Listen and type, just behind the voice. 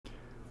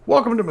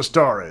Welcome to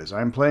Mystara.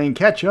 I'm playing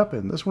catch-up,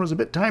 and this one is a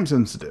bit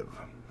time-sensitive.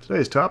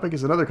 Today's topic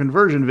is another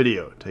conversion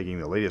video, taking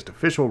the latest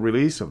official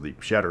release of the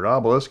Shattered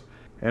Obelisk,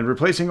 and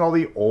replacing all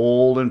the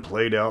old and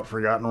played-out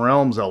Forgotten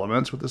Realms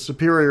elements with a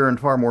superior and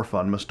far more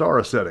fun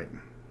Mystara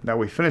setting. Now,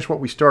 we finished what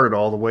we started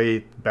all the way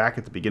back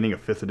at the beginning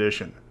of 5th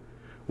edition.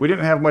 We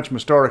didn't have much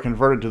Mystara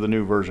converted to the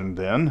new version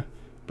then,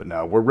 but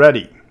now we're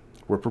ready.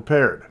 We're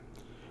prepared.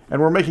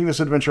 And we're making this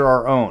adventure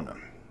our own.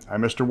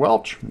 I'm Mr.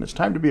 Welch, and it's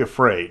time to be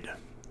afraid.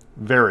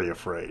 Very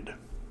afraid.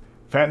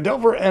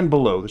 Phandelver and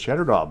Below the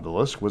Shattered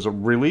Obelisk was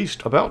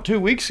released about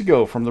 2 weeks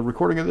ago from the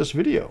recording of this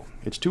video.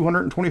 It's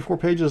 224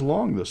 pages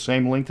long, the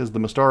same length as the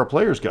Mystara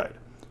Player's Guide.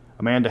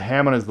 Amanda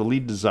Hammond is the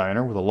lead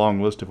designer, with a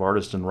long list of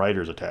artists and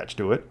writers attached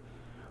to it.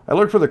 I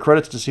looked for the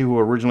credits to see who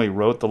originally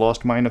wrote The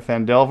Lost Mine of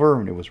Phandelver,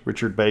 and it was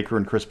Richard Baker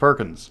and Chris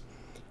Perkins.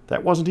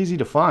 That wasn't easy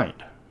to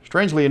find.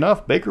 Strangely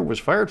enough, Baker was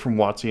fired from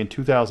WotC in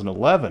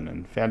 2011,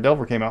 and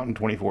Phandelver came out in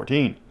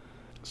 2014.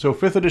 So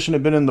 5th edition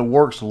had been in the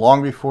works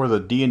long before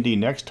the D&D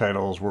Next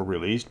titles were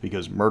released,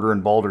 because Murder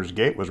in Baldur's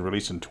Gate was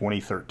released in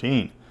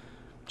 2013.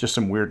 Just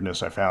some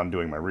weirdness I found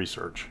doing my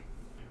research.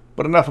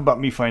 But enough about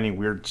me finding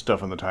weird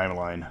stuff in the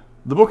timeline.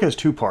 The book has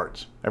 2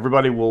 parts.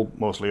 Everybody will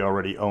mostly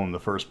already own the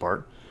first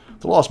part.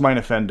 The Lost Mine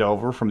of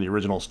Phandelver from the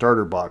original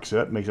starter box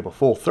set makes up a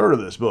full third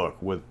of this book,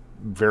 with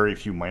very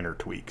few minor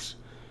tweaks.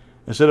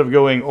 Instead of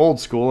going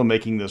old school and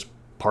making this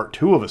part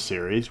 2 of a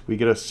series, we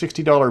get a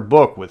 $60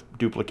 book with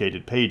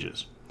duplicated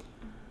pages.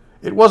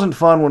 It wasn't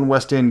fun when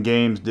West End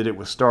Games did it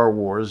with Star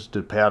Wars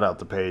to pad out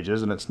the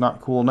pages, and it's not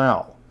cool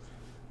now.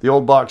 The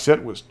old box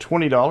set was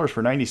 $20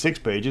 for 96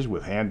 pages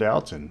with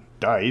handouts and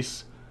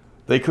dice.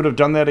 They could have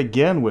done that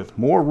again with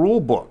more rule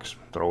books.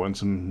 Throw in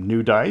some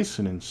new dice,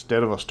 and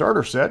instead of a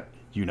starter set,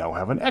 you now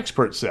have an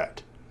expert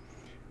set.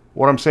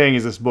 What I'm saying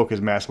is this book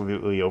is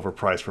massively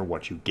overpriced for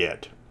what you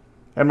get.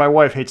 And my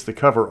wife hates the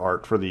cover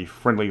art for the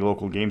Friendly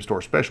Local Game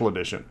Store Special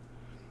Edition.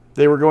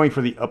 They were going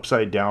for the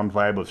upside-down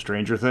vibe of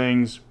Stranger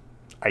Things.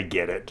 I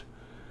get it.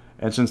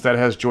 And since that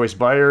has Joyce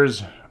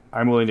Byers,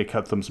 I'm willing to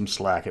cut them some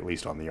slack, at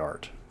least on the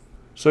art.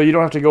 So you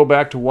don't have to go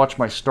back to watch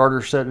my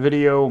starter set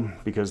video,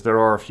 because there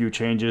are a few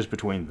changes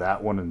between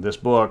that one and this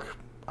book.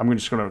 I'm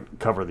just going to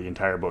cover the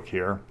entire book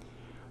here.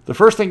 The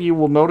first thing you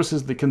will notice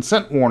is the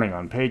consent warning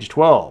on page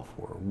 12,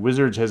 where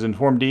Wizards has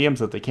informed DMs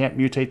that they can't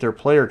mutate their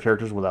player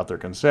characters without their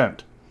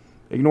consent.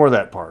 Ignore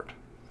that part.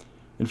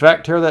 In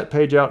fact, tear that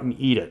page out and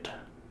eat it.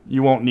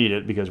 You won't need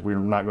it, because we're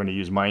not going to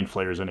use mind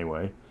flayers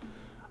anyway.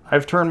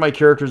 I've turned my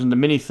characters into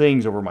many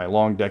things over my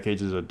long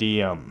decades as a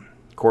DM.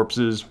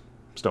 Corpses,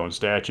 stone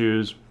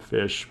statues,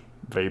 fish,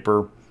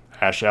 vapor,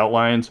 ash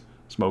outlines,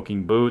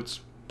 smoking boots,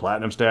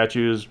 platinum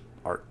statues,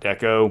 Art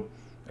Deco,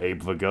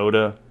 Abe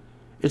Vigoda.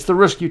 It's the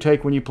risk you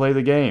take when you play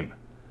the game.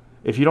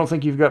 If you don't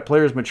think you've got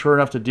players mature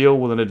enough to deal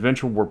with an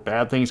adventure where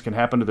bad things can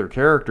happen to their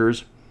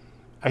characters,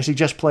 I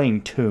suggest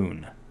playing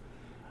Toon.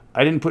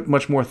 I didn't put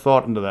much more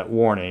thought into that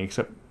warning,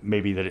 except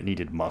maybe that it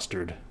needed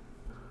mustard.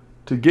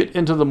 To get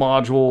into the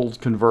module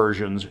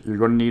conversions, you're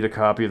going to need a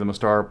copy of the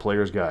Mystara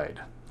Player's Guide.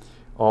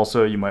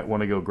 Also, you might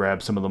want to go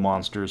grab some of the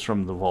monsters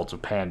from the Vaults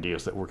of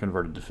Pandius that were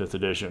converted to 5th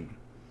edition.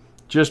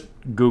 Just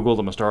Google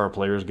the Mystara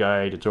Player's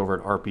Guide. It's over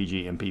at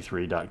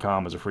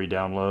rpgmp3.com as a free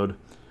download.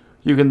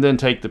 You can then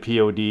take the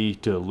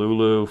POD to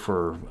Lulu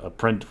for a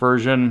print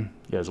version.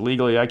 Yes,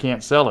 legally I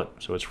can't sell it,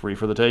 so it's free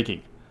for the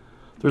taking.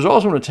 There's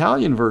also an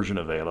Italian version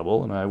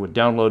available, and I would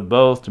download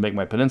both to make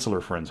my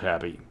peninsular friends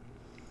happy.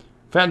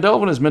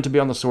 Phandelver is meant to be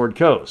on the Sword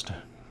Coast,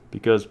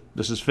 because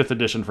this is 5th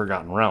edition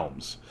Forgotten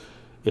Realms.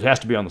 It has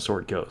to be on the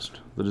Sword Coast.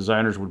 The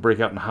designers would break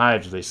out in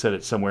hives if they set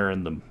it somewhere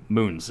in the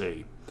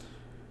Moonsea.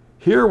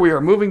 Here we are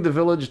moving the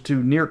village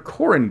to near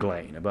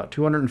Corenglain, about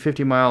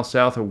 250 miles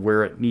south of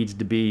where it needs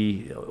to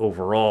be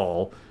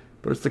overall,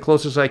 but it's the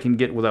closest I can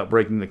get without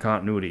breaking the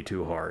continuity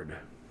too hard.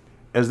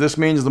 As this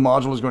means the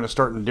module is going to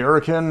start in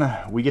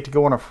Darrican, we get to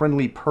go on a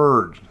friendly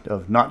purge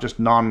of not just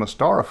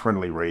non-Mystara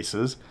friendly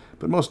races,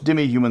 but most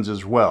demi-humans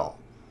as well.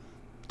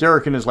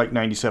 Darrican is like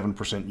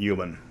 97%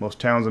 human. Most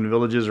towns and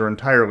villages are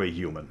entirely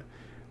human.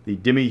 The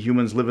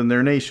demi-humans live in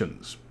their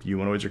nations.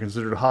 Humanoids are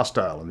considered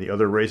hostile, and the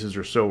other races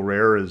are so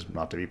rare as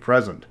not to be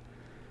present.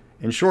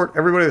 In short,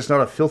 everybody that's not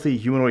a filthy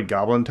humanoid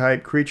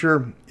goblin-type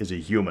creature is a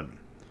human.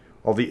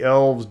 All the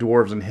elves,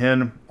 dwarves, and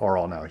hen are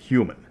all now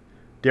human.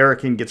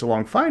 Darrican gets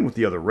along fine with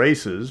the other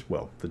races,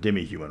 well, the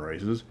demi-human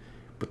races,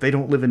 but they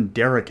don't live in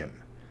Darrican.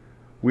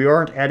 We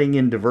aren't adding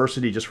in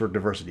diversity just for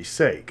diversity's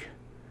sake.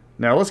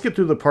 Now let's get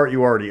through the part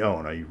you already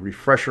own, a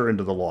refresher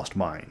into the Lost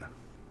Mine.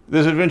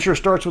 This adventure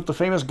starts with the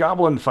famous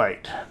goblin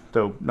fight,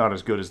 though not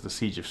as good as the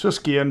Siege of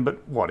Suskian,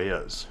 but what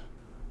is?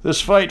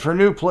 This fight for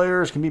new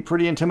players can be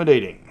pretty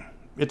intimidating.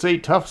 It's a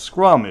tough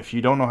scrum if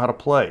you don't know how to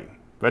play.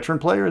 Veteran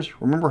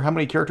players, remember how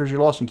many characters you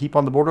lost in Keep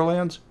on the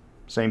Borderlands?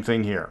 Same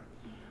thing here,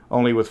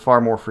 only with far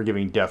more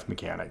forgiving death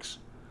mechanics.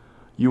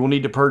 You will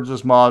need to purge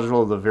this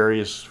module of the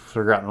various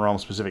Forgotten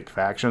Realms specific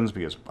factions,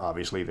 because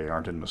obviously they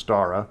aren't in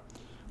Mystara.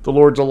 The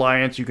Lord's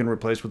Alliance you can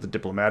replace with the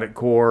Diplomatic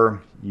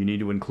Corps. You need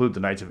to include the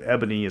Knights of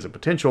Ebony as a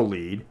potential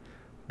lead,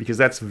 because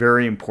that's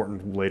very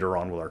important later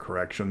on with our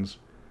corrections.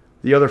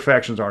 The other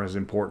factions aren't as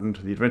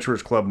important. The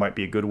Adventurers Club might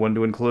be a good one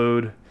to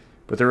include,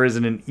 but there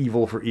isn't an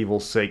evil for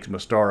evil's sake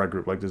Mystara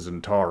group like the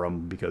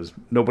Zentarum, because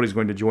nobody's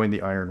going to join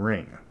the Iron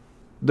Ring.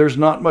 There's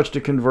not much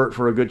to convert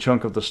for a good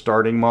chunk of the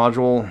starting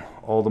module.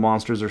 All the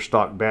monsters are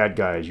stock bad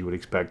guys you would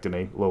expect in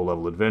a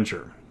low-level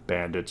adventure.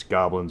 Bandits,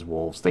 goblins,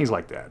 wolves, things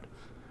like that.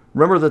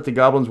 Remember that the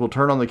goblins will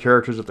turn on the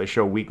characters if they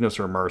show weakness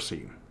or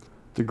mercy.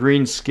 The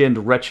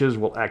green-skinned wretches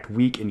will act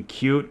weak and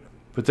cute,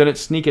 but then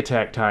it's sneak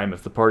attack time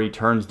if the party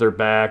turns their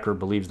back or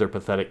believes their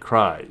pathetic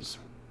cries.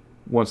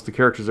 Once the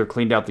characters are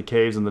cleaned out the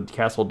caves and the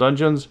castle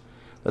dungeons,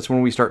 that's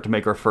when we start to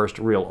make our first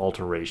real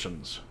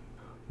alterations.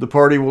 The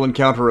party will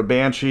encounter a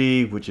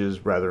Banshee, which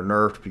is rather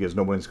nerfed because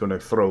nobody's going to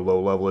throw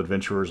low-level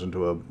adventurers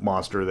into a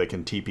monster that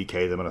can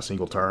TPK them in a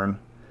single turn.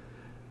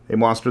 A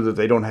monster that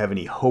they don't have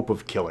any hope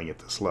of killing at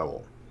this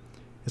level.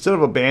 Instead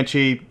of a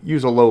Banshee,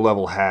 use a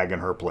low-level Hag in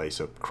her place.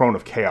 A Crone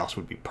of Chaos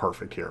would be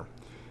perfect here.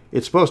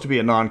 It's supposed to be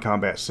a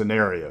non-combat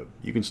scenario.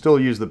 You can still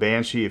use the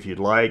Banshee if you'd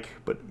like,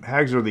 but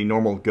Hags are the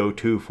normal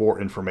go-to for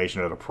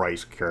information at a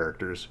price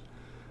characters.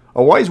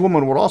 A Wise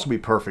Woman would also be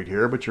perfect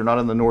here, but you're not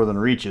in the northern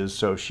reaches,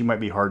 so she might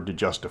be hard to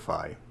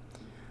justify.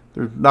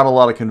 There's not a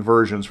lot of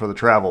conversions for the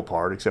travel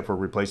part, except for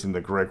replacing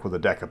the Grick with a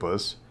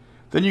Decapus.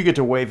 Then you get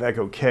to Wave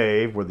Echo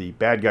Cave, where the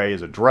bad guy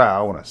is a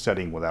drow in a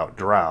setting without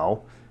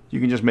drow. You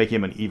can just make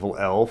him an evil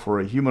elf or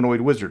a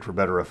humanoid wizard for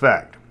better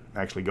effect.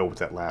 Actually, go with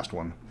that last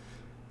one.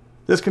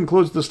 This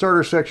concludes the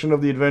starter section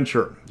of the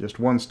adventure. Just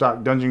one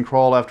stock dungeon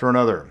crawl after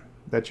another.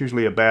 That's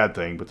usually a bad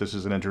thing, but this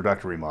is an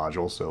introductory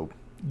module, so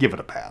give it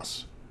a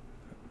pass.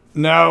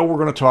 Now we're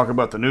going to talk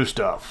about the new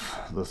stuff,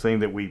 the thing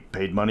that we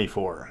paid money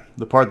for,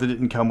 the part that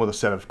didn't come with a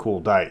set of cool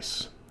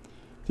dice.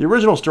 The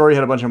original story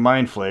had a bunch of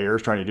mind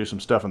flayers trying to do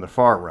some stuff in the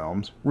far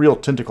realms, real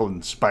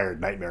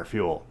tentacle-inspired nightmare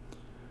fuel.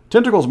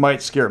 Tentacles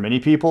might scare many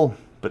people,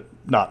 but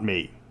not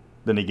me.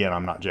 Then again,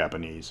 I'm not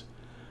Japanese.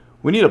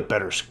 We need a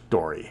better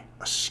story,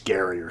 a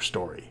scarier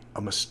story,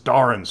 a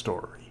Mystaran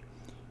story.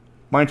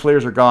 Mind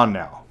flayers are gone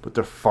now, but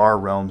the far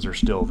realms are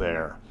still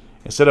there.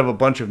 Instead of a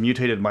bunch of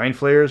mutated mind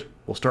flayers,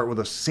 we'll start with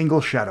a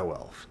single shadow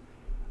elf.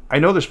 I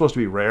know they're supposed to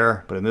be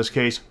rare, but in this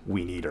case,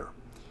 we need her.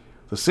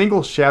 The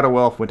single shadow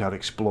elf went out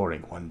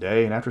exploring one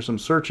day, and after some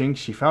searching,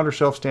 she found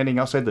herself standing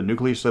outside the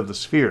nucleus of the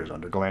spheres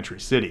under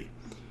Galantry City,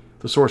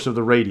 the source of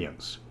the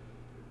radiance.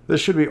 This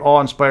should be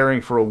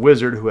awe-inspiring for a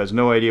wizard who has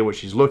no idea what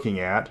she's looking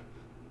at,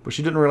 but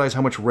she didn't realize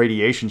how much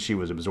radiation she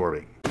was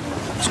absorbing.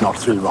 It's not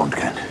 3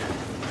 Rondkent.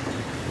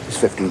 It's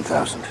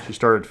 15,000. She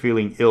started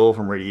feeling ill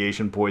from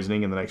radiation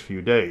poisoning in the next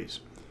few days.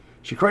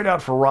 She cried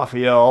out for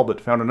Raphael,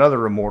 but found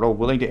another immortal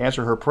willing to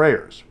answer her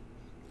prayers.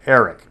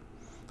 Eric,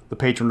 the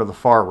patron of the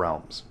Far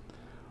Realms.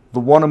 The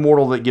one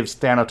immortal that gives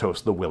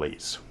Thanatos the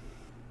willies.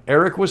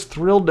 Eric was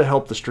thrilled to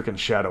help the stricken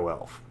shadow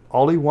elf.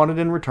 All he wanted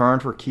in return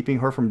for keeping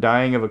her from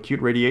dying of acute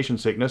radiation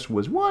sickness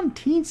was one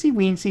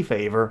teensy-weensy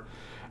favor,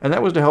 and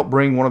that was to help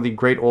bring one of the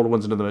great old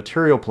ones into the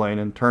material plane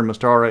and turn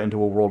Mystara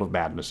into a world of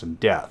madness and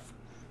death.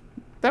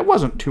 That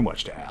wasn't too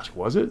much to ask,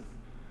 was it?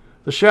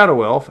 The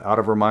shadow elf, out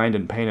of her mind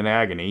in pain and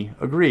agony,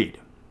 agreed.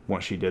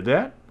 Once she did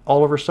that,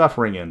 all of her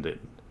suffering ended.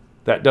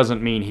 That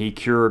doesn't mean he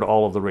cured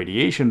all of the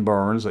radiation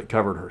burns that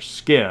covered her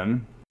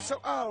skin. So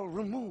I'll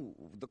remove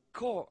the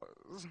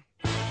cause.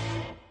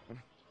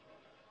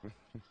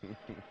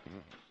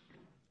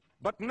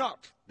 But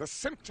not the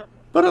symptom.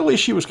 But at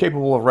least she was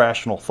capable of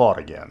rational thought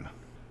again.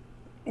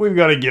 We've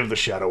got to give the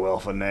shadow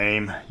elf a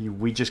name.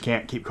 We just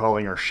can't keep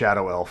calling her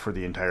shadow elf for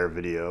the entire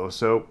video,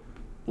 so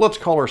let's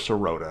call her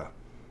Sirota.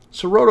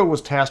 Sirota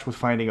was tasked with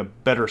finding a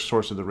better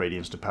source of the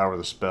radiance to power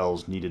the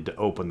spells needed to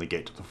open the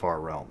gate to the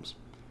far realms.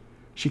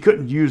 She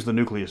couldn't use the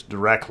nucleus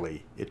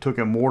directly. It took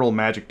immortal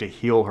magic to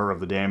heal her of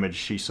the damage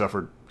she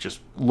suffered just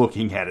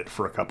looking at it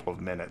for a couple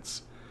of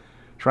minutes.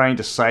 Trying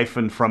to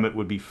siphon from it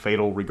would be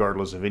fatal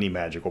regardless of any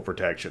magical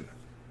protection.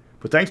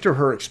 But thanks to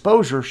her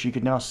exposure, she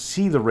could now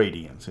see the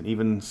radiance and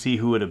even see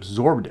who had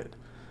absorbed it.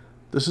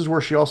 This is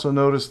where she also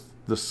noticed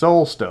the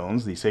soul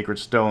stones, the sacred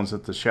stones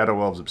that the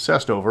shadow elves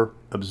obsessed over,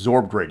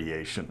 absorbed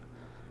radiation,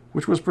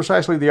 which was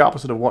precisely the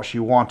opposite of what she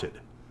wanted.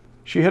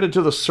 She headed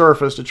to the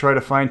surface to try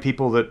to find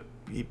people that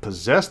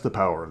possessed the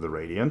power of the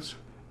radiance.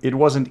 It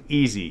wasn't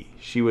easy.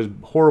 She was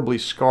horribly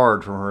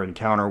scarred from her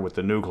encounter with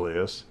the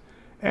nucleus,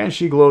 and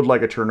she glowed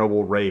like a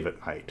Chernobyl rave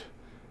at night.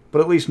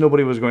 But at least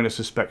nobody was going to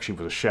suspect she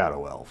was a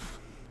shadow elf.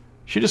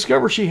 She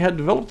discovered she had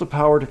developed the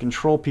power to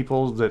control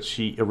people that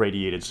she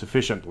irradiated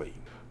sufficiently.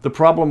 The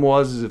problem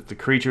was if the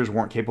creatures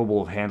weren't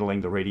capable of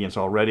handling the radiance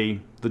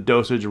already, the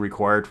dosage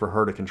required for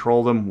her to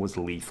control them was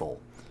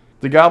lethal.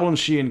 The goblins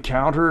she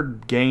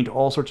encountered gained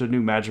all sorts of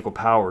new magical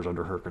powers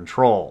under her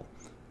control,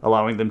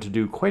 allowing them to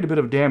do quite a bit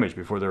of damage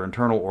before their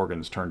internal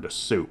organs turned to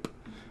soup.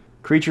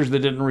 Creatures that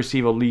didn't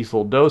receive a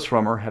lethal dose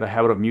from her had a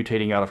habit of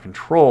mutating out of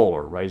control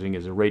or rising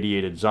as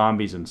irradiated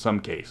zombies in some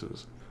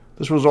cases.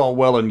 This was all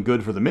well and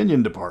good for the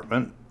minion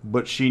department,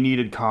 but she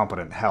needed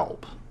competent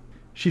help.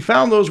 She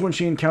found those when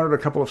she encountered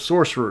a couple of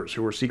sorcerers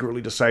who were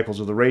secretly disciples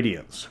of the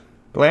Radiance.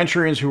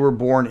 Galantrians who were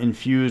born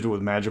infused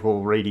with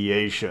magical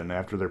radiation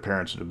after their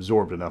parents had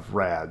absorbed enough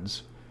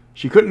rads.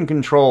 She couldn't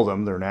control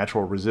them, their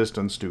natural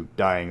resistance to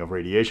dying of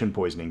radiation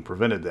poisoning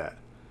prevented that.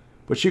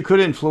 But she could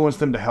influence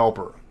them to help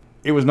her.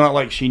 It was not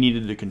like she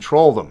needed to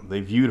control them.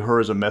 They viewed her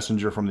as a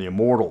messenger from the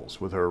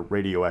immortals, with her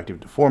radioactive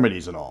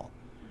deformities and all.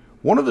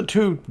 One of the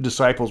two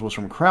disciples was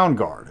from Crown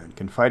Guard, and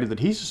confided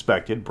that he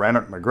suspected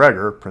Brannock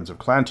MacGregor, Prince of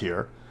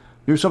Clantier,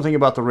 knew something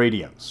about the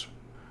radiance.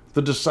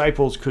 The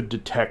disciples could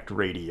detect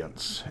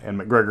radiance, and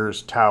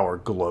MacGregor's tower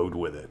glowed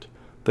with it.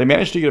 They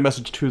managed to get a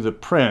message to the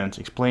prince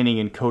explaining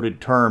in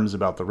coded terms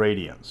about the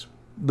radiance.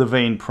 The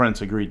vain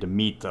prince agreed to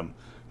meet them,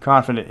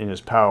 confident in his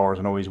powers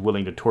and always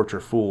willing to torture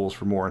fools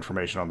for more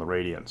information on the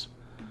radiance.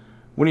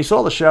 When he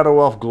saw the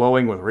shadow elf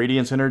glowing with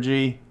radiance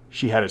energy,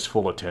 she had his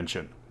full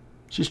attention.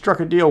 She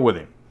struck a deal with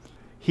him.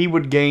 He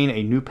would gain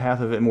a new path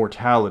of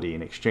immortality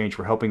in exchange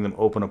for helping them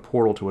open a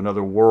portal to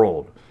another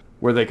world,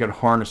 where they could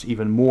harness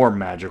even more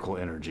magical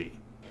energy.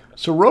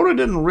 So Rhoda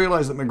didn't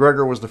realize that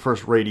MacGregor was the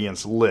first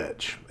Radiance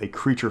Lich, a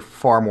creature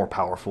far more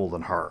powerful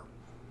than her.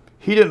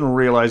 He didn't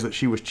realize that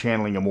she was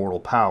channeling immortal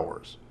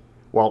powers.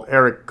 While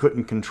Eric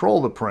couldn't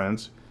control the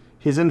prince,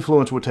 his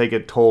influence would take a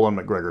toll on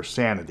MacGregor's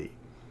sanity.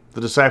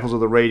 The disciples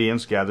of the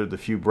Radiance gathered the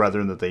few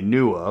brethren that they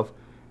knew of,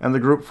 and the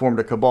group formed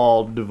a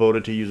cabal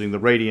devoted to using the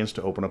Radiance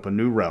to open up a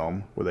new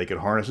realm where they could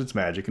harness its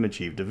magic and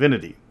achieve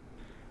divinity.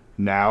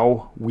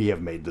 Now, we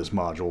have made this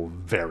module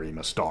very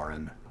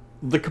Mystaran.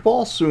 The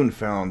cabal soon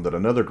found that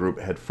another group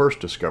had first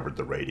discovered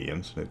the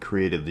Radiance and had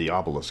created the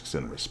obelisks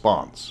in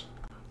response.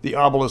 The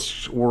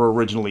obelisks were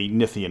originally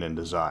Nithian in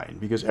design,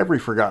 because every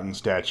forgotten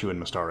statue in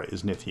Mystara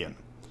is Nithian.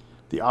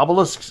 The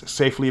obelisks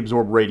safely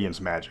absorbed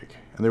Radiance magic,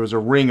 and there was a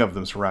ring of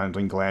them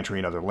surrounding Galantry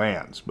and other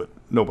lands, but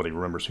nobody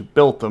remembers who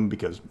built them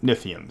because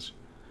Nithians.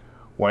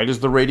 Why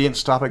does the Radiance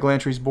stop at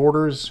Galantry's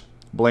borders?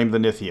 Blame the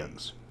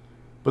Nithians.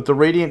 But the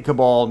Radiant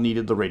Cabal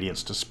needed the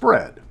Radiance to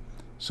spread,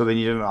 so they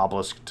needed an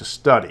obelisk to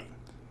study.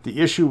 The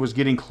issue was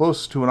getting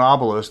close to an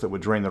obelisk that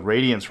would drain the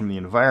radiance from the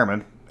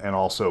environment, and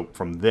also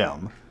from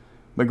them.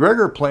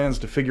 MacGregor plans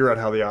to figure out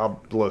how the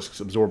obelisks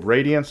absorb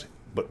radiance,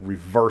 but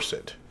reverse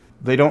it.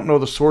 They don't know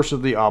the source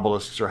of the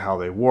obelisks or how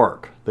they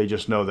work. They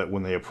just know that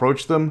when they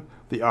approach them,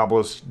 the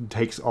obelisk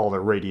takes all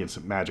their radiance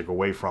and magic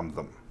away from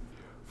them.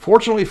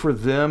 Fortunately for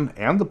them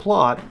and the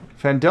plot,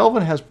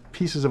 Phandelver has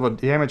pieces of a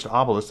damaged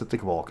obelisk that the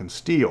Cabal can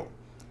steal.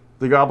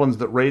 The goblins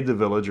that raid the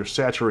village are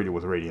saturated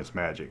with radiance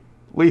magic.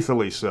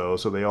 Lethally so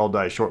they all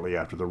die shortly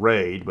after the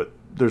raid, but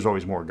there's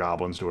always more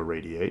goblins to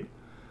irradiate.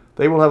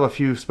 They will have a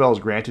few spells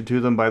granted to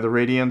them by the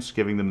radiance,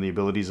 giving them the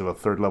abilities of a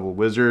third-level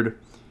wizard.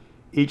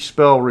 Each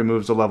spell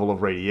removes a level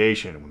of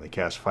radiation. When they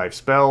cast 5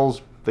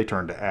 spells, they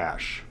turn to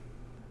ash.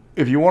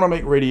 If you want to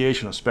make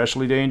radiation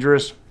especially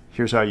dangerous,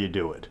 here's how you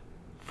do it.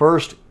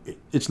 First,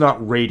 it's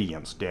not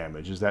radiance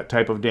damage, as that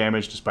type of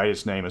damage, despite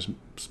its name, is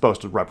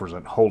supposed to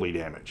represent holy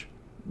damage.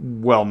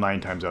 Well, 9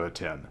 times out of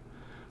 10.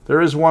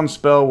 There is one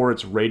spell where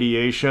it's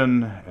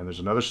radiation, and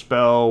there's another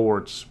spell where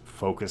it's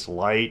focus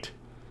light.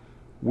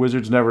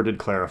 Wizards never did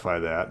clarify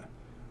that.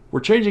 We're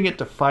changing it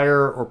to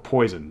fire or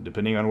poison,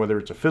 depending on whether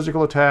it's a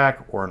physical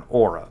attack or an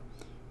aura.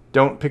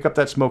 Don't pick up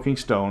that smoking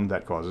stone,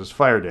 that causes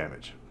fire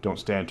damage. Don't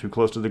stand too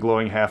close to the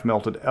glowing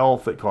half-melted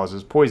elf, that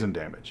causes poison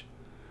damage.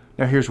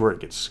 Now here's where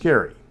it gets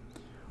scary.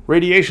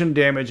 Radiation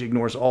damage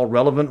ignores all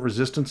relevant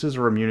resistances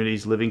or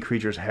immunities living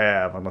creatures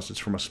have, unless it's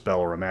from a spell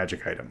or a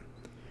magic item.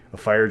 A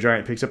fire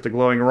giant picks up the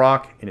glowing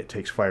rock, and it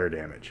takes fire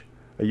damage.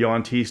 A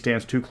Yuan-Ti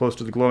stands too close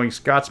to the glowing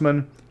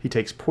Scotsman, he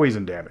takes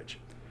poison damage.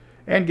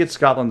 And gets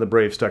Scotland the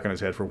Brave stuck in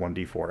his head for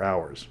 1d4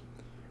 hours.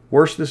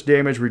 Worse, this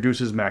damage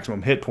reduces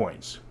maximum hit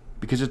points,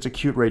 because it's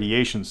acute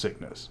radiation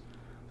sickness.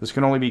 This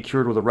can only be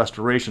cured with a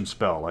restoration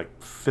spell, like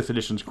 5th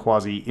edition's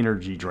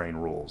quasi-energy drain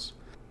rules.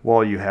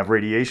 While you have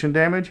radiation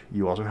damage,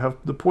 you also have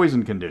the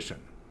poison condition.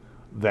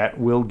 That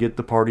will get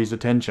the party's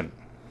attention.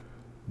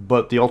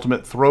 But the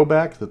ultimate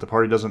throwback that the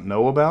party doesn't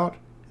know about,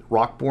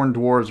 Rockborn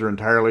dwarves are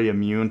entirely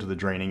immune to the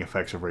draining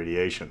effects of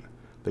radiation.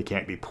 They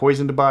can't be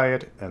poisoned by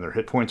it, and their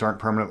hit points aren't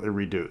permanently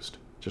reduced,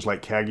 just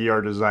like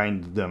Cagiar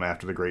designed them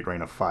after the Great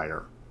Rain of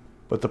Fire.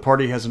 But the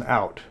party has an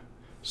out.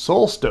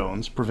 Soul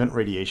Stones prevent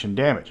radiation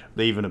damage.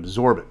 They even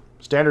absorb it.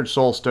 Standard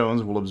Soul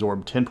Stones will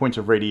absorb 10 points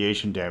of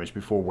radiation damage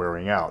before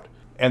wearing out,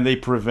 and they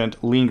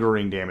prevent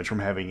lingering damage from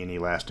having any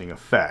lasting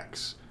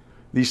effects.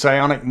 The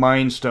Psionic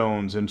Mind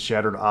Stones and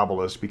Shattered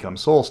Obelisks become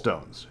Soul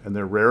Stones, and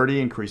their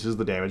rarity increases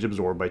the damage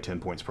absorbed by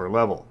 10 points per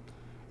level.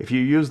 If you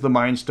use the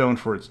Mind Stone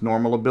for its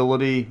normal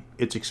ability,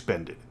 it's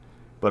expended.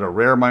 But a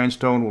rare Mind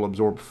Stone will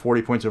absorb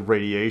 40 points of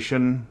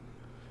radiation,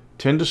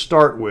 10 to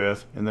start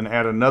with, and then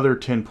add another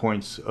 10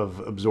 points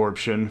of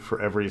absorption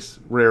for every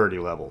rarity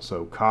level.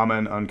 So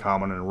common,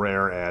 uncommon, and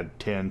rare add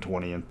 10,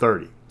 20, and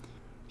 30.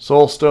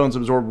 Soul Stones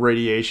absorb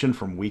radiation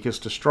from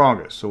weakest to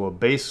strongest, so a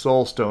base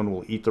Soul Stone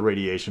will eat the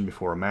radiation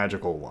before a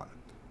magical one.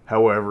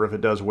 However, if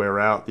it does wear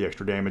out, the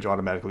extra damage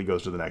automatically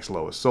goes to the next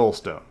lowest Soul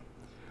Stone.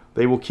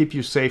 They will keep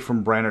you safe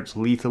from Brannock's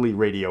lethally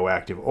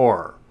radioactive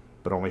aura,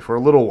 but only for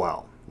a little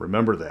while.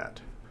 Remember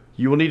that.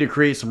 You will need to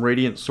create some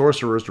Radiant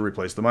Sorcerers to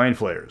replace the Mind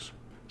Flayers.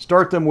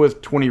 Start them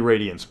with 20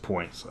 Radiance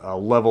points, a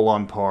level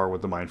on par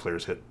with the Mind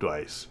Flayer's hit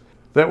dice.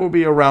 That will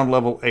be around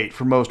level 8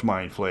 for most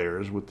mind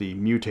flayers, with the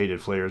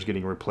mutated flayers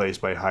getting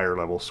replaced by higher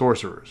level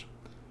sorcerers.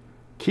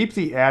 Keep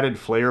the added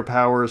flayer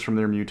powers from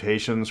their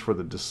mutations for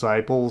the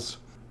disciples.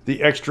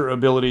 The extra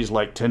abilities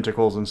like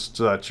tentacles and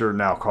such are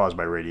now caused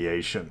by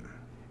radiation.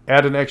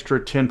 Add an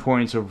extra 10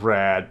 points of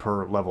rad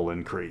per level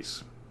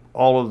increase.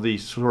 All of the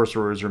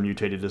sorcerers are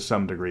mutated to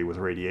some degree with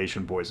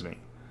radiation poisoning.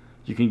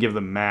 You can give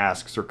them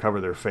masks or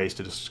cover their face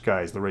to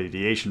disguise the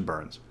radiation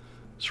burns.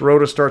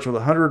 Sirota starts with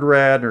 100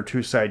 rad and her 2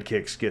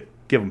 sidekicks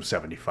give him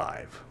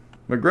 75.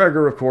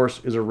 McGregor, of course,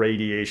 is a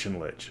radiation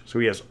lich, so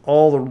he has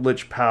all the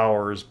lich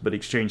powers but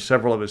exchange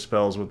several of his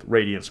spells with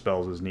radiant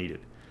spells as needed.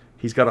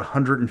 He's got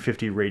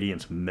 150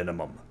 radiance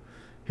minimum.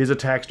 His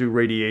attacks do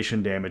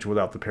radiation damage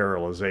without the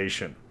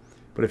paralyzation,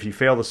 but if you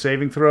fail the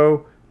saving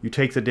throw, you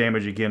take the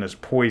damage again as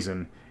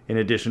poison in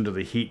addition to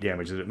the heat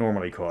damage that it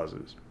normally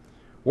causes.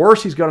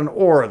 Worse, he's got an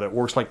aura that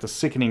works like the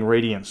sickening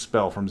radiance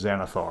spell from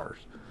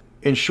Xanathar's.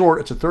 In short,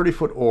 it's a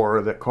 30-foot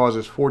aura that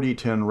causes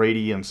 4d10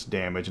 radiance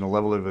damage and a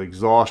level of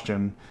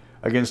exhaustion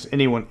against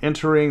anyone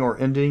entering or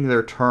ending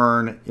their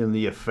turn in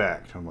the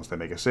effect, unless they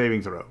make a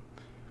saving throw.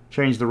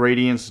 Change the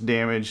radiance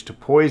damage to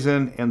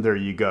poison, and there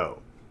you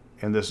go.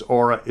 And this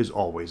aura is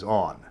always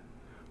on.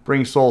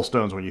 Bring soul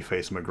stones when you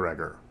face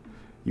McGregor.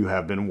 You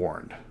have been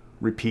warned.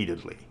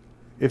 Repeatedly.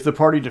 If the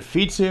party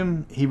defeats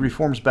him, he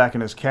reforms back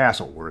in his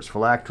castle, where his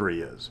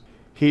phylactery is.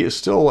 He is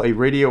still a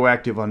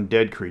radioactive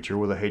undead creature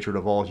with a hatred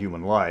of all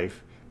human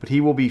life, but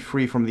he will be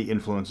free from the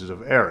influences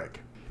of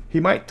Eric. He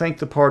might thank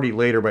the party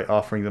later by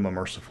offering them a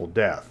merciful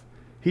death.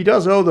 He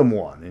does owe them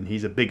one, and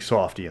he's a big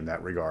softy in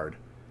that regard.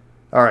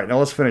 Alright, now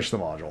let's finish the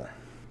module.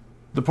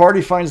 The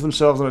party finds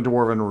themselves in a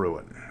dwarven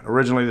ruin.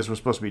 Originally this was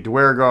supposed to be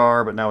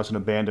Dwergar, but now it's an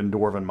abandoned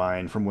dwarven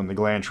mine from when the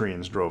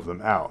Glantrians drove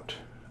them out.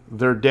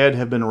 Their dead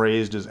have been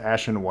raised as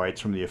ashen whites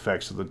from the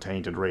effects of the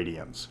tainted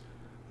radiance.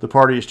 The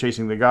party is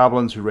chasing the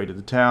goblins who raided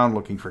the town,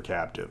 looking for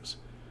captives.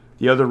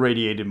 The other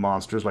radiated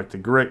monsters, like the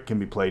Grit, can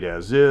be played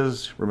as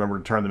is. Remember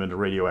to turn them into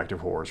radioactive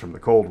horrors from the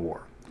Cold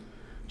War.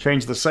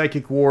 Change the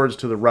psychic wards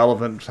to the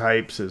relevant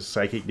types, as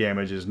psychic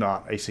damage is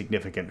not a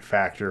significant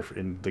factor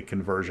in the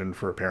conversion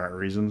for apparent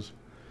reasons.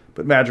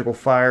 But magical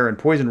fire and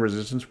poison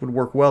resistance would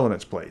work well in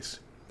its place.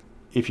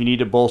 If you need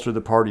to bolster the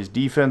party's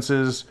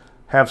defenses,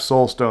 have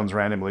soul stones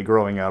randomly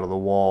growing out of the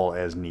wall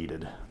as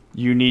needed.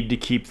 You need to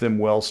keep them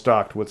well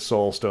stocked with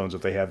soul stones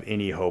if they have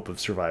any hope of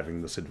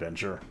surviving this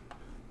adventure.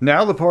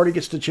 Now the party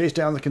gets to chase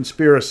down the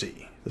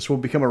conspiracy. This will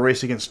become a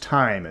race against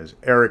time, as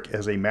Eric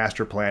has a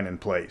master plan in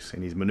place,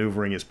 and he's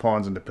maneuvering his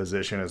pawns into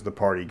position as the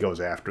party goes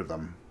after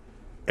them.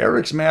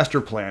 Eric's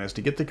master plan is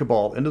to get the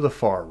Cabal into the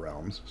Far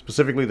Realms,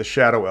 specifically the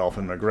Shadow Elf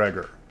and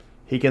McGregor.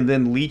 He can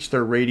then leech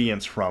their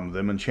radiance from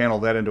them and channel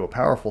that into a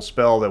powerful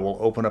spell that will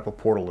open up a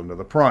portal into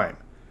the Prime.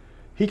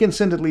 He can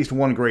send at least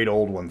one great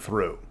old one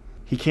through.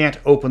 He can't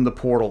open the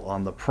portal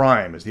on the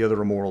Prime, as the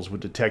other immortals would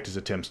detect his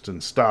attempts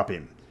and stop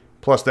him.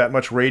 Plus, that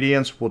much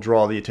radiance will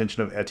draw the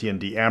attention of Etienne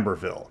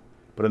d'Amberville.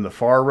 But in the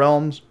Far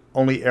Realms,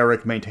 only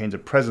Eric maintains a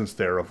presence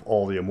there of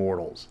all the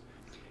immortals.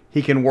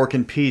 He can work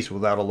in peace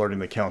without alerting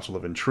the Council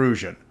of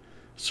Intrusion.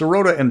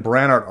 Sirota and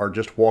Brannart are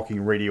just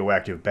walking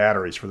radioactive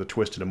batteries for the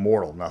Twisted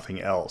Immortal,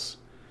 nothing else.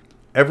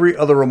 Every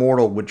other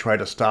immortal would try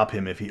to stop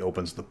him if he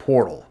opens the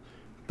portal,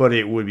 but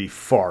it would be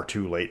far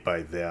too late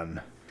by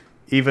then.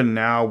 Even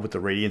now, with the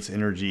radiance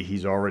energy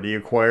he's already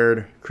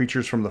acquired,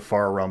 creatures from the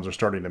Far Realms are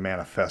starting to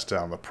manifest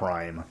on the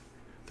Prime.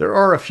 There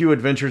are a few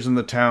adventures in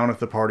the town if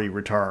the party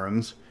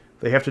returns.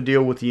 They have to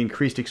deal with the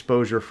increased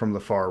exposure from the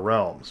Far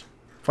Realms.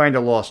 Find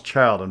a lost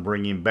child and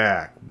bring him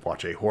back.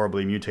 Watch a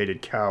horribly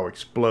mutated cow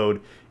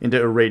explode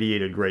into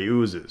irradiated gray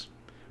oozes.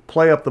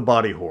 Play up the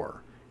body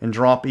horror, and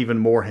drop even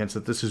more hints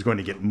that this is going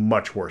to get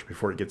much worse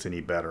before it gets any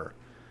better.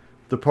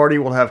 The party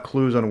will have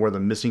clues on where the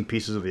missing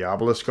pieces of the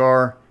Obelisk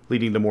are,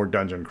 leading to more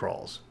dungeon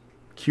crawls.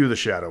 Cue the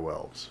Shadow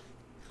Elves.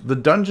 The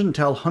Dungeon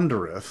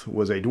Talhundereth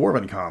was a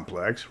dwarven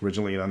complex,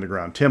 originally an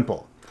underground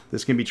temple.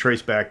 This can be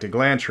traced back to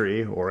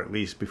Glantry, or at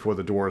least before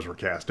the dwarves were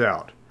cast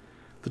out.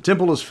 The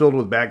temple is filled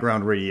with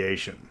background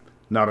radiation.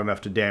 Not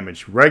enough to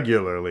damage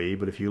regularly,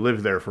 but if you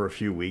live there for a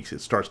few weeks, it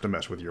starts to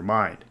mess with your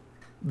mind.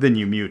 Then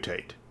you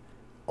mutate.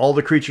 All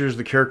the creatures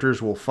the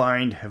characters will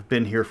find have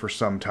been here for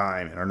some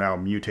time and are now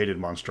mutated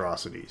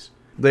monstrosities.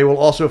 They will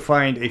also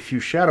find a few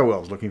Shadow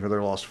Elves looking for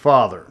their lost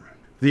father.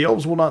 The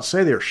elves will not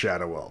say they're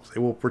Shadow Elves. They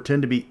will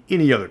pretend to be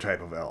any other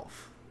type of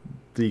elf.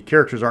 The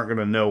characters aren't going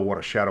to know what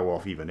a Shadow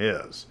Elf even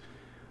is.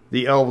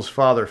 The elf's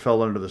father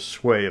fell under the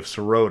sway of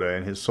Sirota,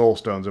 and his soul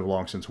stones have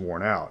long since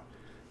worn out.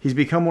 He's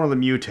become one of the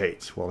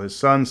mutates, while his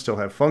sons still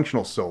have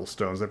functional soul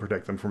stones that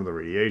protect them from the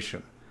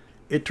radiation.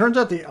 It turns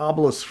out the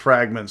obelisk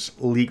fragments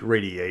leak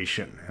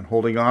radiation, and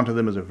holding on to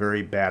them is a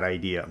very bad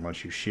idea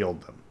unless you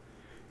shield them.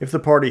 If the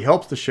party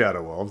helps the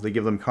Shadow Elves, they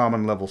give them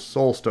common-level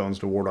soul stones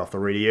to ward off the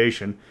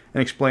radiation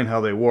and explain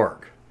how they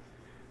work.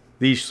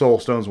 These soul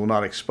stones will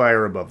not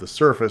expire above the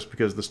surface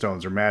because the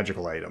stones are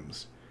magical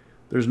items.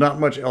 There's not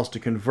much else to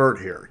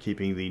convert here,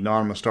 keeping the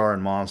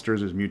non-Mystaran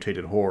monsters as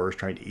mutated horrors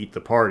trying to eat the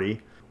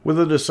party, with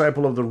a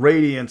disciple of the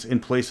Radiance in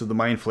place of the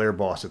Mind Flayer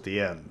boss at the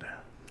end.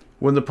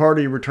 When the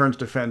party returns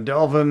to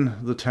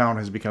Phandelver, the town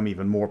has become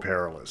even more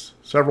perilous.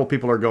 Several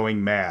people are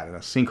going mad, and a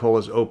sinkhole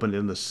has opened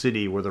in the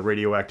city where the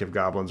radioactive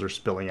goblins are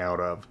spilling out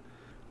of.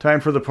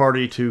 Time for the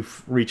party to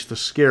reach the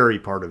scary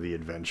part of the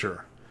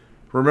adventure.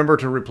 Remember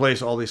to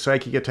replace all the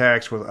psychic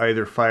attacks with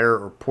either fire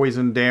or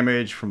poison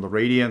damage from the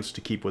radiance to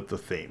keep with the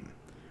theme.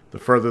 The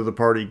further the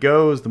party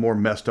goes, the more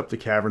messed up the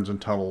caverns and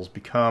tunnels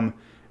become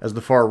as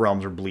the far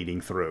realms are bleeding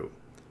through.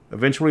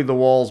 Eventually the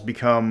walls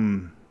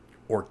become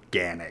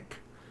organic.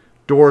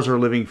 Doors are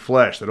living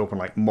flesh that open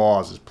like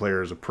maws as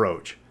players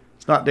approach.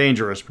 It's not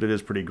dangerous, but it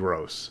is pretty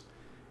gross.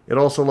 It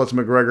also lets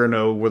McGregor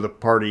know where the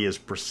party is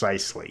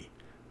precisely.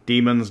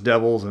 Demons,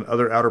 devils, and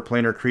other outer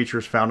planar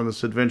creatures found in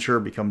this adventure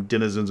become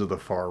denizens of the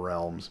far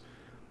realms.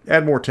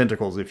 Add more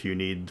tentacles if you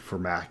need for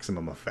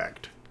maximum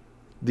effect.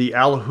 The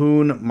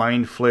Alhoun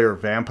Mind Flayer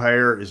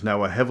vampire is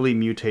now a heavily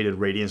mutated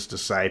Radiance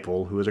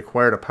disciple who has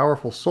acquired a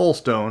powerful soul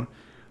stone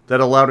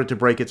that allowed it to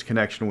break its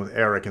connection with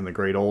Eric and the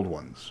Great Old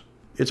Ones.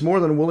 It's more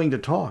than willing to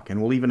talk and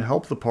will even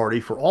help the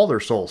party for all their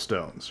soul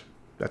stones.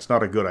 That's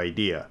not a good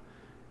idea.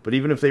 But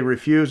even if they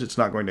refuse, it's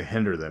not going to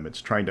hinder them.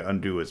 It's trying to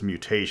undo its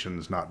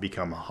mutations, not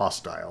become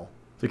hostile.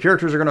 The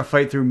characters are going to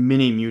fight through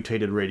many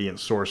mutated Radiant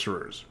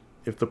sorcerers.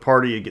 If the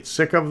party gets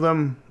sick of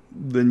them,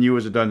 then you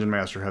as a Dungeon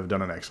Master have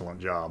done an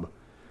excellent job.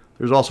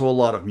 There's also a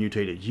lot of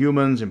mutated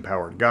humans,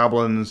 empowered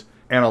goblins,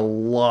 and a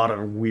lot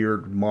of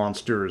weird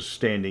monsters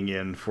standing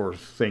in for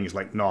things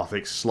like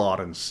Nothic, Slot,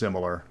 and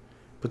similar.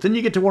 But then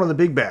you get to one of the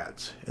big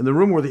bads. In the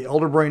room where the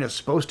Elder Brain is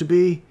supposed to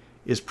be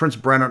is Prince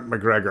Brennert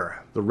McGregor,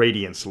 the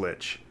Radiance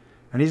Lich.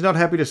 And he's not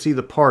happy to see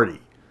the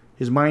party.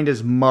 His mind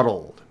is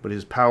muddled, but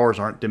his powers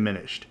aren't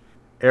diminished.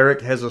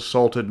 Eric has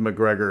assaulted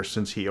McGregor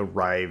since he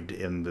arrived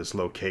in this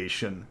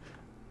location.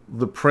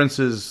 The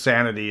prince's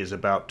sanity is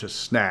about to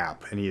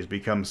snap, and he has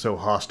become so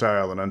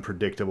hostile and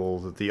unpredictable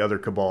that the other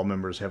Cabal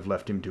members have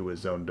left him to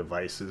his own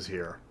devices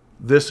here.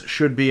 This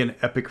should be an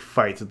epic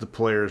fight that the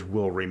players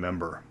will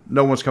remember.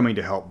 No one's coming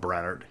to help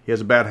Brennert. He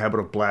has a bad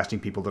habit of blasting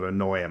people that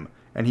annoy him,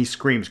 and he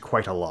screams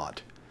quite a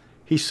lot.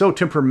 He's so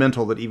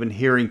temperamental that even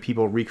hearing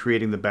people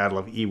recreating the Battle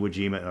of Iwo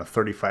Jima in a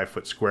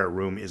 35-foot square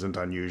room isn't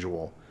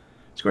unusual.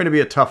 It's going to be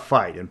a tough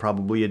fight, and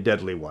probably a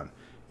deadly one,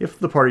 if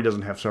the party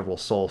doesn't have several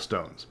soul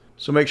stones.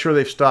 So make sure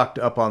they've stocked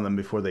up on them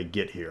before they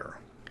get here.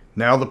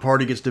 Now the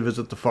party gets to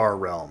visit the Far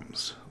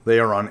Realms. They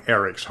are on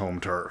Eric's home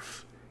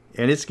turf.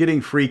 And it's getting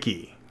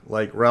freaky,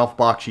 like Ralph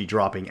Bakshi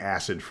dropping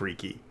acid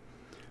freaky.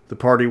 The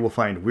party will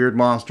find weird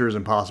monsters,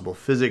 impossible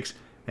physics,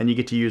 and you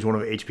get to use one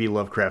of H.P.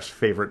 Lovecraft's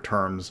favorite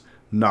terms,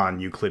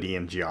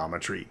 non-Euclidean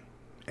geometry.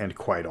 And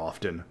quite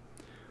often.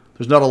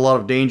 There's not a lot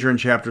of danger in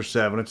Chapter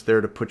 7. It's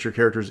there to put your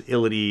characters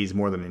ill at ease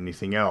more than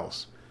anything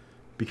else.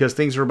 Because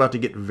things are about to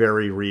get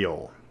very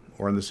real.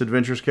 Or in this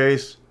adventure's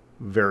case,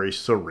 very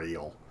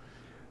surreal.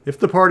 If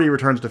the party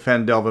returns to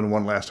Phandelver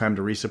one last time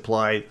to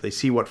resupply, they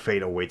see what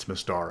fate awaits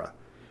Mystara.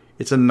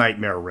 It's a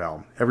nightmare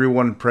realm.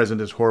 Everyone present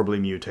is horribly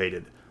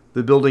mutated.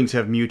 The buildings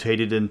have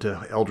mutated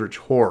into eldritch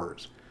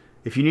horrors.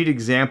 If you need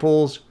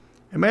examples,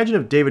 imagine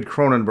if David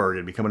Cronenberg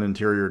had become an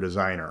interior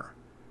designer.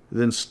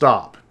 Then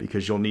stop,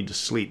 because you'll need to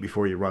sleep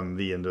before you run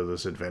the end of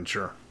this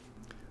adventure.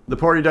 The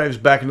party dives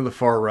back into the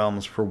Far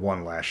Realms for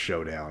one last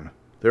showdown.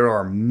 There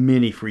are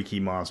many freaky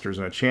monsters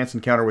and a chance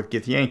encounter with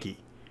Githyanki.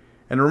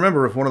 And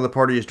remember, if one of the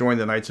party has joined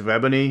the Knights of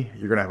Ebony,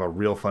 you're going to have a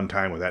real fun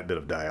time with that bit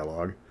of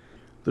dialogue.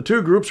 The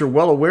two groups are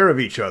well aware of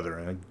each other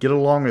and get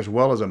along as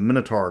well as a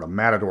Minotaur at a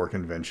Matador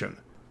convention.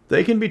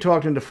 They can be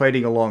talked into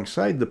fighting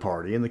alongside the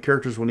party, and the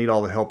characters will need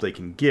all the help they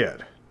can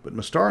get. But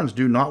Mystarans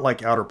do not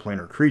like outer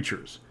planar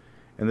creatures,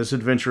 and this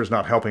adventure is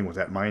not helping with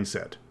that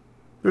mindset.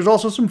 There's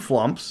also some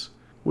flumps,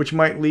 which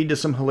might lead to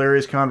some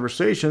hilarious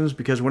conversations,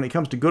 because when it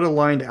comes to good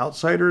aligned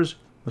outsiders,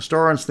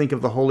 Mystarans think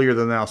of the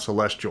holier-than-thou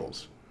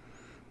Celestials.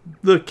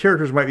 The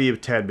characters might be a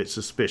tad bit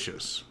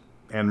suspicious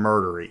and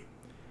murdery.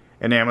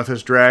 An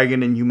Amethyst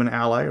Dragon and human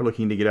ally are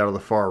looking to get out of the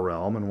Far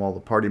Realm, and while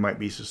the party might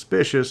be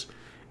suspicious,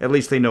 at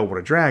least they know what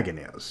a dragon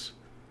is.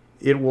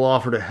 It will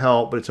offer to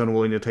help, but it's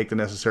unwilling to take the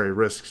necessary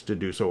risks to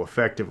do so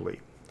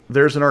effectively.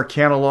 There's an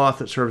Arcanoloth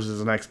that serves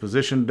as an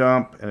exposition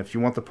dump, and if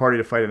you want the party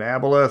to fight an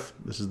Aboleth,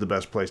 this is the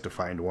best place to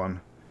find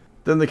one.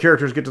 Then the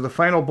characters get to the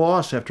final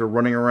boss after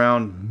running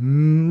around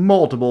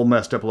multiple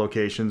messed up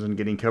locations and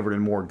getting covered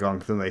in more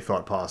gunk than they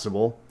thought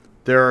possible.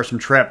 There are some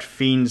trapped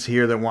fiends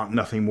here that want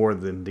nothing more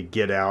than to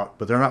get out,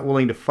 but they're not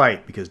willing to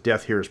fight because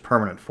death here is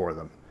permanent for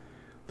them.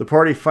 The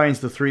party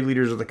finds the 3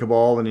 leaders of the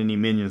Cabal and any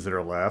minions that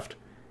are left,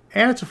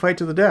 and it's a fight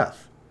to the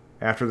death.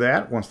 After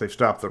that, once they've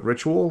stopped the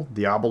ritual,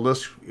 the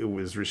obelisk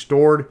is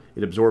restored,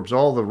 it absorbs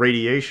all the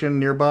radiation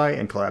nearby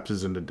and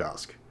collapses into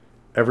dusk.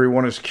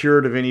 Everyone is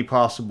cured of any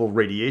possible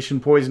radiation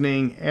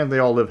poisoning, and they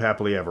all live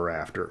happily ever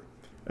after.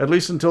 At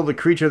least until the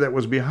creature that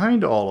was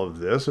behind all of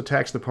this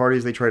attacks the party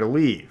as they try to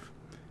leave.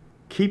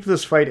 Keep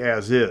this fight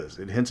as is.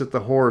 It hints at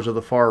the horrors of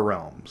the Far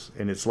Realms,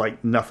 and it's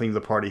like nothing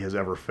the party has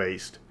ever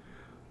faced.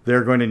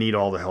 They're going to need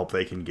all the help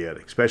they can get,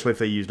 especially if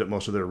they used up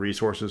most of their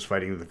resources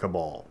fighting the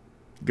Cabal.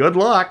 Good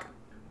luck!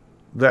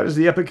 That is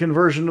the epic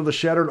conversion of the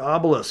Shattered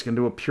Obelisk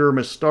into a pure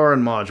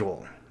Mystaran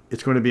module.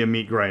 it's going to be a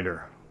meat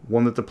grinder.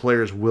 One that the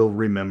players will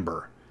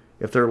remember.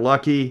 If they're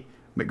lucky,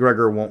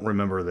 McGregor won't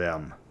remember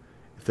them.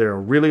 If they're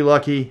really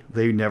lucky,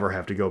 they never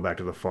have to go back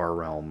to the Far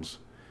Realms.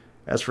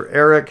 As for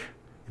Eric,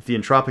 if the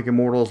Entropic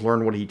Immortals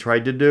learn what he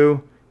tried to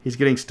do, he's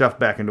getting stuffed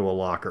back into a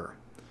locker.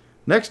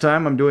 Next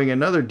time, I'm doing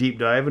another deep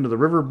dive into the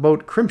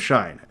riverboat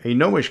Crimshine, a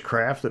gnomish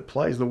craft that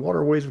plies the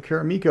waterways of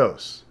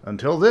Karamikos.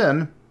 Until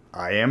then,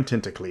 I am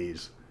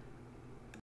Tentacles.